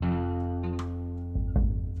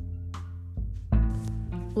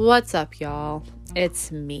What's up, y'all? It's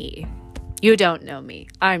me. You don't know me.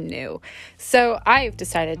 I'm new. So I've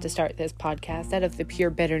decided to start this podcast out of the pure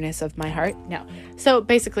bitterness of my heart. No. So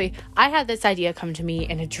basically, I had this idea come to me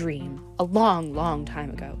in a dream a long, long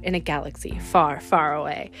time ago in a galaxy far, far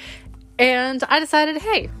away. And I decided,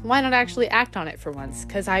 hey, why not actually act on it for once?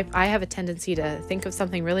 Because I have a tendency to think of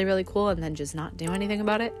something really, really cool and then just not do anything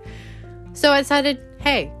about it. So I decided,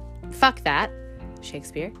 hey, fuck that.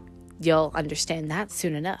 Shakespeare. You'll understand that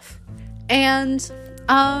soon enough. And,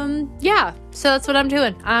 yeah, so that's what I'm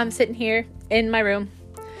doing. I'm sitting here in my room,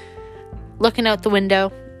 looking out the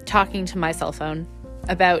window, talking to my cell phone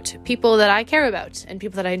about people that I care about and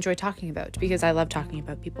people that I enjoy talking about because I love talking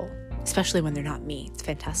about people, especially when they're not me. It's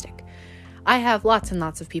fantastic. I have lots and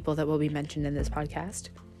lots of people that will be mentioned in this podcast.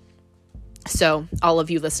 So all of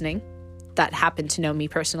you listening that happen to know me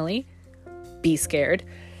personally, be scared.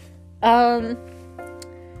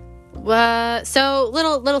 So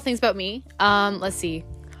little things about me. Let's see.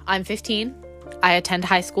 I'm 15. I attend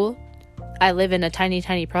high school. I live in a tiny,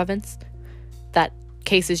 tiny province that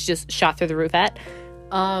cases just shot through the roof at.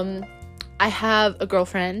 I have a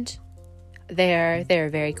girlfriend. They're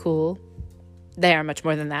very cool. They are much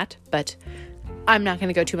more than that, but I'm not going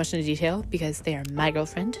to go too much into detail because they are my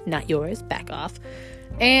girlfriend, not yours. Back off.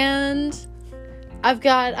 And I've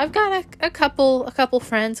got a couple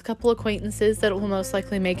friends, a couple acquaintances that will most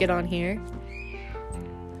likely make it on here.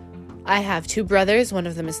 I have two brothers. One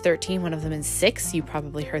of them is 13, one of them is 6. You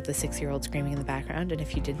probably heard the 6-year-old screaming in the background, and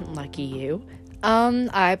if you didn't, lucky you.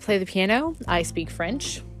 I play the piano. I speak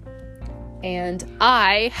French. And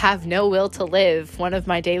I have no will to live. One of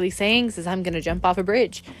my daily sayings is I'm going to jump off a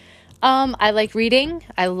bridge. I like reading.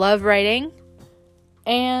 I love writing.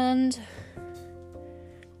 And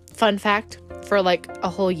fun fact, for like a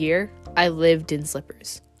whole year, I lived in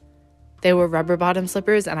slippers. They were rubber bottom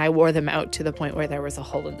slippers and I wore them out to the point where there was a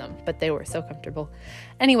hole in them, but they were so comfortable.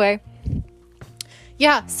 Anyway,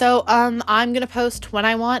 yeah, so I'm going to post when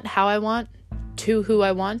I want, how I want, to who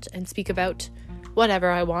I want, and speak about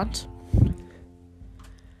whatever I want.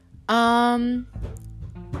 And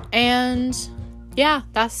yeah,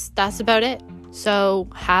 that's about it. So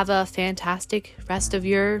have a fantastic rest of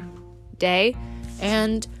your day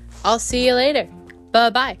and I'll see you later.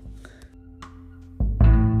 Bye-bye.